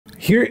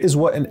Here is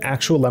what an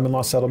actual lemon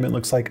law settlement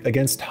looks like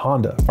against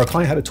Honda. Our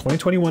client had a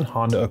 2021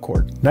 Honda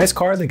Accord. Nice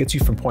car that gets you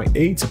from point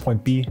A to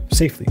point B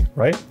safely,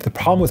 right? The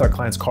problem with our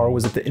client's car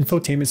was that the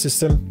infotainment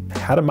system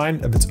had a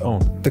mind of its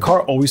own. The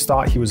car always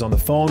thought he was on the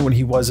phone when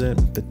he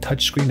wasn't, the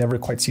touchscreen never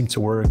quite seemed to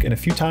work, and a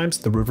few times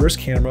the reverse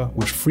camera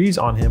would freeze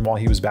on him while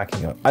he was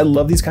backing up. I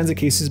love these kinds of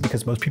cases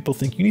because most people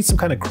think you need some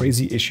kind of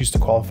crazy issues to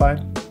qualify.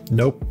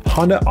 Nope.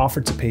 Honda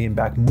offered to pay him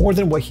back more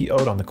than what he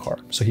owed on the car.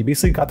 So he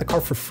basically got the car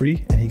for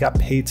free and he got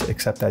paid to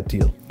accept that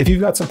deal. If you've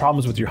got some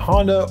problems with your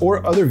Honda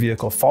or other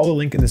vehicle, follow the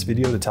link in this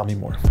video to tell me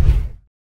more.